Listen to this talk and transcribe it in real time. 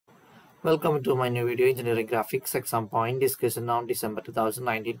Welcome to my new video, Engineering Graphics Exam Point Discussion on December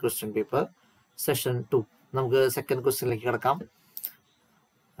 2019 Question Paper, Session 2. നമുക്ക് second questionലേക്ക് കിടക്കാം.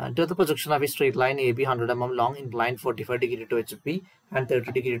 To the projection of a straight line AB 100 mm long, inclined 45 degree to HP and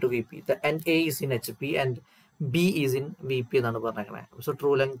 30 degree to VP. The NA is in HP and B is in VP എന്നാണ് പറഞ്ഞേക്കണേ. So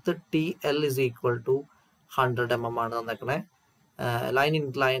true length TL is equal to 100 mm ആണ് തന്നേക്കണേ. Line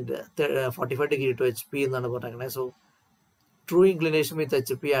inclined 45 degree to HP എന്നാണ് പറഞ്ഞേക്കണേ. So true inclination with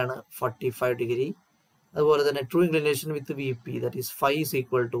HP ആണ് 45 degree. അതുപോലെ തന്നെ true inclination with VP, that is phi is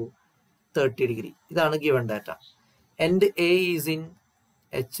equal to 30 degree. ഇതാണ് given data. End A is in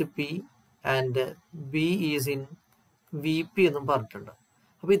HP and B is in VP എന്നും പറഞ്ഞിട്ടുണ്ട്.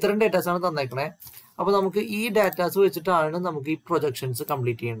 അപ്പോൾ ഇത്തരം datas ആണ് തന്നേക്കണേ. അപ്പോൾ നമുക്ക് ഈ ഡാറ്റാസ് വെച്ചിട്ടാണ് നമുക്ക് ഈ പ്രൊജക്ഷൻസ്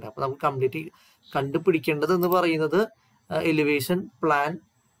കംപ്ലീറ്റ് ചെയ്യേണ്ടത്. അപ്പോൾ നമുക്ക് കണ്ടുപിടിക്കേണ്ടത് എന്ന് പറയുന്നത് എലിവേഷൻ പ്ലാൻ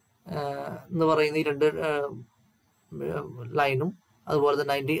എന്ന് പറയുന്ന ഈ രണ്ട് ലൈനും അതുപോലെ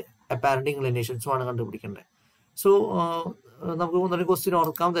തന്നെ അതിൻ്റെ അപ്പാരന്റ് ഇൻക്ലിനേഷൻസും ആണ് കണ്ടുപിടിക്കേണ്ടത്. സോ നമുക്ക് ഒന്നൊരു ക്വസ്റ്റ്യൻ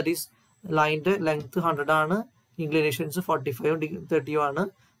ഓർക്കാം. ദാറ്റ് ഈസ് ലൈനിൻ്റെ ലെങ്ത് 100 ആണ്, ഇൻക്ലിനേഷൻസ് 45 30 ആണ്,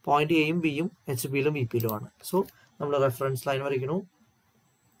 പോയിന്റ് എയും ബിയും എച്ച് പിയിലും വി പിയിലും ആണ്. സോ നമ്മൾ റെഫറൻസ് ലൈൻ വരയ്ക്കുന്നു.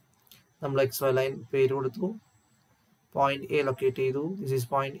 നമ്മൾ എക്സ് വൈ ലൈൻ പേര് കൊടുത്തു, പോയിന്റ് എ ലൊക്കേറ്റ് ചെയ്തു. This is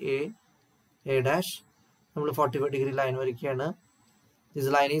point A dash. നമ്മൾ 45 ഡിഗ്രി ലൈൻ വരയ്ക്കുകയാണ്.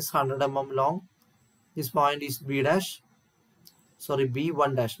 This line is 100 mm long. This point is B dash, sorry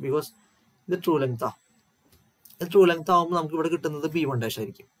B1 dash, because ഇത് ട്രൂ ലെങ്ത് ആണ്. ഇത് ട്രൂ ലെങ്ത് ആകുമ്പോൾ നമുക്ക് ഇവിടെ കിട്ടുന്നത് B1 dash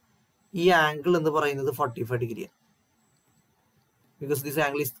ആയിരിക്കും. ഈ ആംഗിൾ എന്ന് പറയുന്നത് 45 ഡിഗ്രിയാണ്. Because this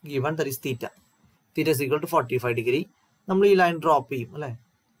angle is given, that is theta. Theta is equal to 45 degree. നമ്മൾ ഈ ലൈൻ ഡ്രോപ്പ് ചെയ്യും അല്ലേ.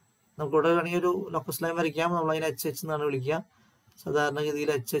 നമുക്കിവിടെ വേണമെങ്കിൽ ഒരു ലോക്കസ് ലൈൻ വരയ്ക്കാം. നമ്മൾ അതിനെ എച്ച് എച്ച് എന്നാണ് വിളിക്കുക.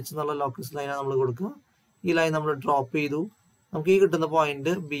 സാധാരണഗതിയിൽ എച്ച് എച്ച് എന്നുള്ള ലോക്കസ് ലൈനാണ് നമ്മൾ കൊടുക്കുക. ഈ ലൈൻ നമ്മൾ ഡ്രോപ്പ് ചെയ്തു. നമുക്ക് ഈ കിട്ടുന്ന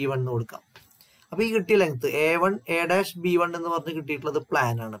പോയിന്റ് B1 എന്ന് കൊടുക്കാം. അപ്പോൾ ഈ കിട്ടിയ length A1 A dash B1 എന്ന് പറഞ്ഞ് കിട്ടിയിട്ടുള്ളത്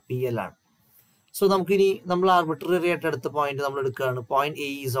പ്ലാൻ ആണ്, PL ആണ്. സോ നമുക്കിനി നമ്മൾ ആർബിട്രറി ആയിട്ട് അടുത്ത പോയിന്റ് നമ്മൾ എടുക്കുകയാണ്. Point A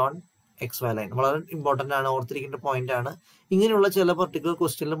is on X Y line. വളരെ ഇമ്പോർട്ടൻ്റ് ആണ്, ഓർത്തിരിക്കേണ്ട പോയിന്റ് ആണ്. ഇങ്ങനെയുള്ള ചില പർട്ടിക്കുലർ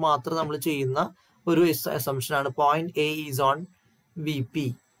ക്വസ്റ്റ്യനിൽ മാത്രം നമ്മൾ ചെയ്യുന്ന ഒരു അസംഷൻ ആണ് point A is on VP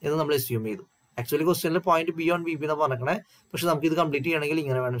എന്ന് നമ്മൾ അസ്യൂം ചെയ്തു. ആക്ച്വലി ക്വസ്റ്റ്യനിൽ പോയിന്റ് B ഓൺ VP എന്ന് പറഞ്ഞേ, പക്ഷെ നമുക്ക് ഇത് കംപ്ലീറ്റ് ചെയ്യണമെങ്കിൽ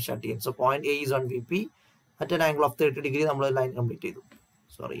ഇങ്ങനെ വേണം സ്റ്റാർട്ട് ചെയ്യാൻ. So point A is on VP at an angle of 30 degree നമ്മൾ ലൈൻ കംപ്ലീറ്റ് ചെയ്തു.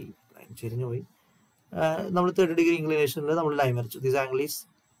 സോറി, ലൈൻ ചെരിഞ്ഞു പോയി. നമ്മൾ 30 ഡിഗ്രി ഇൻക്ലിനേഷനിൽ നമ്മൾ ലൈൻ വരച്ചു. This angle is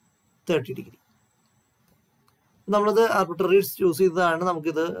 30 degree. നമ്മളത് ആർബിട്രറി ചൂസ് ചെയ്തതാണ്.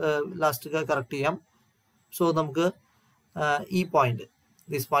 നമുക്കിത് ലാസ്റ്റ് കറക്റ്റ് ചെയ്യാം. സോ നമുക്ക് ഈ point,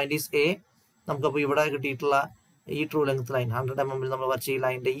 this point is A. നമുക്കപ്പോൾ ഇവിടെ കിട്ടിയിട്ടുള്ള ഈ ട്രൂ ലെങ്ത് ലൈൻ 100 mm നമ്മൾ വരച്ച ഈ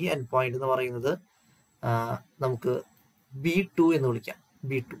ലൈനിൻ്റെ ഈ എൻഡ് പോയിന്റ് എന്ന് പറയുന്നത് നമുക്ക് B2 എന്ന് വിളിക്കാം.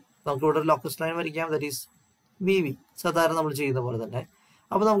 B2. നമുക്കിവിടെ ഒരു ലോക്കസ് ലൈൻ വരയ്ക്കാം. ദാറ്റ് ഈസ് VV, സാധാരണ നമ്മൾ ചെയ്യുന്ന പോലെ തന്നെ.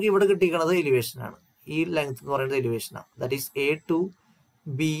 അപ്പോൾ നമുക്ക് ഇവിടെ കിട്ടിയിരിക്കുന്നത് എലിവേഷനാണ്. ഈ ലെങ്ത് എന്ന് പറയുന്നത് എലിവേഷനാണ്. That is A to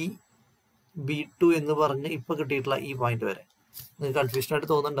B2 എന്ന് പറഞ്ഞ് ഇപ്പോൾ കിട്ടിയിട്ടുള്ള ഈ പോയിന്റ് വരെ. നിങ്ങൾക്ക് കൺഫ്യൂഷനായിട്ട്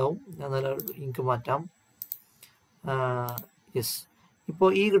തോന്നുന്നുണ്ടാവും. ഞാൻ എനിക്ക് മാറ്റാം. യെസ്, ഇപ്പോൾ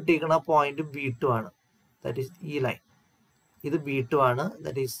ഈ കിട്ടിയിരിക്കുന്ന പോയിന്റ് B2 ആണ്. ദാറ്റ് ഈസ് ഈ ലൈൻ, ഇത് B2 ആണ്.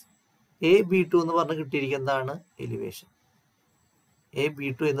 ദാറ്റ് ഈസ് AB2 എന്ന് പറഞ്ഞ് കിട്ടിയിരിക്കുന്നതാണ് എലിവേഷൻ.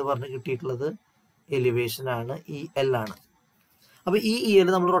 AB2 എന്ന് പറഞ്ഞ് കിട്ടിയിട്ടുള്ളത് എലിവേഷനാണ്, EL ആണ്. അപ്പോൾ ഈ EL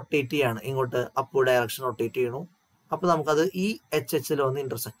നമ്മൾ റൊട്ടേറ്റ് ചെയ്യാണ്, ഇങ്ങോട്ട് അപ്പ് ഡയറക്ഷൻ റൊട്ടേറ്റ് ചെയ്യണു. അപ്പോൾ നമുക്കത് ഈ HHൽ വന്ന്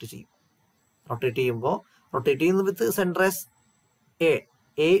ഇന്റർസെക്ട് ചെയ്യും. റൊട്ടേറ്റ് ചെയ്യുന്നത് വിത്ത് സെൻറ്റർ എസ്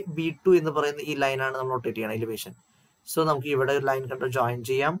AB2 എന്ന് പറയുന്ന ഈ ലൈനാണ് നമ്മൾ റൊട്ടേറ്റ് ചെയ്യണം, എലിവേഷൻ. സോ നമുക്ക് ഇവിടെ ഒരു ലൈൻ കണ്ട് ജോയിൻ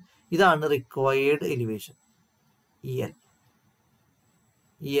ചെയ്യാം. ഇതാണ് റിക്വയർഡ് എലിവേഷൻ, EL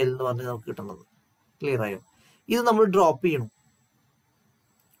എന്ന് പറഞ്ഞ് നമുക്ക് കിട്ടുന്നത്. ക്ലിയർ ആയോ? ഇത് നമ്മൾ ഡ്രോപ്പ് ചെയ്യണം.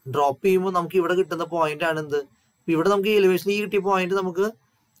 ഡ്രോപ്പ് ചെയ്യുമ്പോൾ നമുക്ക് ഇവിടെ കിട്ടുന്ന പോയിന്റ് ആണ് എന്ത്? ഇവിടെ നമുക്ക് ഈ എലിവേഷനിൽ ഈ കിട്ടിയ പോയിന്റ് നമുക്ക്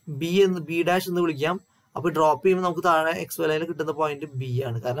B ഡാഷ് എന്ന് വിളിക്കാം. അപ്പോൾ ഡ്രോപ്പ് ചെയ്യുമ്പോൾ നമുക്ക് താഴെ എക്സ് വൈ ലൈനിൽ കിട്ടുന്ന പോയിന്റ് B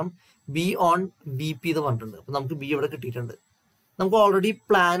ആണ്. കാരണം B ഓൺ VP എന്ന് പറഞ്ഞിട്ടുണ്ട്. അപ്പോൾ നമുക്ക് B ഇവിടെ കിട്ടിയിട്ടുണ്ട്. നമുക്ക് ഓൾറെഡി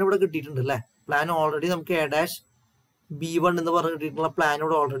പ്ലാൻ ഇവിടെ കിട്ടിയിട്ടുണ്ട് അല്ലേ. പ്ലാൻ ഓൾറെഡി നമുക്ക് A ഡാഷ് B1 എന്ന് പറഞ്ഞ് കിട്ടിയിട്ടുള്ള പ്ലാൻ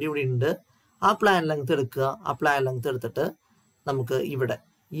ഇവിടെ ഓൾറെഡി ഇവിടെ ഉണ്ട്. ആ പ്ലാൻ ലെങ്ത് എടുക്കുക. ആ പ്ലാൻ ലെങ്ത് എടുത്തിട്ട് നമുക്ക് ഇവിടെ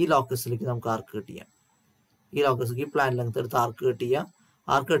ഈ ലോക്കസിലേക്ക് നമുക്ക് ആർക്ക് കട്ട് ചെയ്യാം. ഈ ലോക്കസിലേക്ക് പ്ലാൻ ലെങ്ത് എടുത്ത് ആർക്ക് കട്ട് ചെയ്യാം.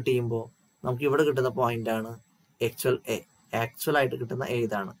 ആർക്ക് കട്ട് ചെയ്യുമ്പോൾ നമുക്ക് ഇവിടെ കിട്ടുന്ന പോയിന്റ് ആണ് ആക്ച്വൽ ആയിട്ട് കിട്ടുന്ന A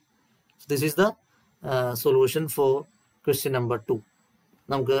ഇതാണ്. This is the solution for question number 2.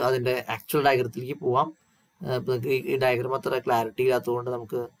 നമുക്ക് അതിൻ്റെ ആക്ച്വൽ ഡയഗ്രത്തിലേക്ക് പോവാം. ഈ ഡയഗ്രം അത്ര ക്ലാരിറ്റി ഇല്ലാത്തതുകൊണ്ട്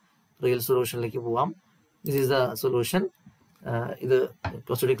നമുക്ക് റിയൽ സൊല്യൂഷനിലേക്ക് പോവാം. This is the solution. ഇത്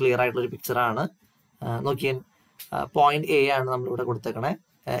കുറച്ചുകൂടി ക്ലിയർ ആയിട്ടുള്ളൊരു പിക്ചറാണ്. നോക്കിയാൽ പോയിന്റ് A ആണ് നമ്മളിവിടെ കൊടുത്തേക്കണേ.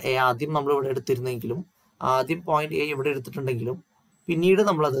 A ആദ്യം നമ്മളിവിടെ എടുത്തിരുന്നെങ്കിലും, ആദ്യം പോയിന്റ് A ഇവിടെ എടുത്തിട്ടുണ്ടെങ്കിലും പിന്നീട്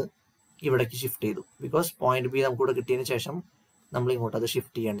നമ്മളത് ഇവിടേക്ക് ഷിഫ്റ്റ് ചെയ്തു. ബിക്കോസ് പോയിന്റ് B നമുക്ക് ഇവിടെ കിട്ടിയതിന് ശേഷം നമ്മൾ ഇങ്ങോട്ട് അത്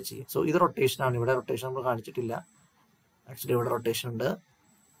ഷിഫ്റ്റ് ചെയ്യാണ്ട് ചെയ്യും. സോ ഇത് റൊട്ടേഷൻ ആണ്. ഇവിടെ റൊട്ടേഷൻ നമ്മൾ കാണിച്ചിട്ടില്ല. ആക്ച്വലി ഇവിടെ റൊട്ടേഷൻ ഉണ്ട്.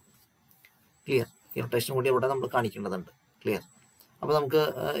 ക്ലിയർ. ഈ റൊട്ടേഷൻ കൂടി അവിടെ നമ്മൾ കാണിക്കേണ്ടതുണ്ട്. ക്ലിയർ. അപ്പോൾ നമുക്ക്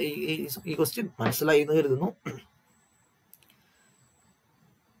ഈ ക്വസ്റ്റ്യൻ മനസ്സിലായി എന്ന് കരുതുന്നു.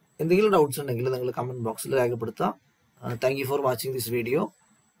 എന്തെങ്കിലും ഡൗട്ട്സ് ഉണ്ടെങ്കിൽ നിങ്ങൾ കമൻറ്റ് ബോക്സിൽ രേഖപ്പെടുത്തുക. Thank you for watching this video.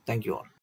 Thank you all.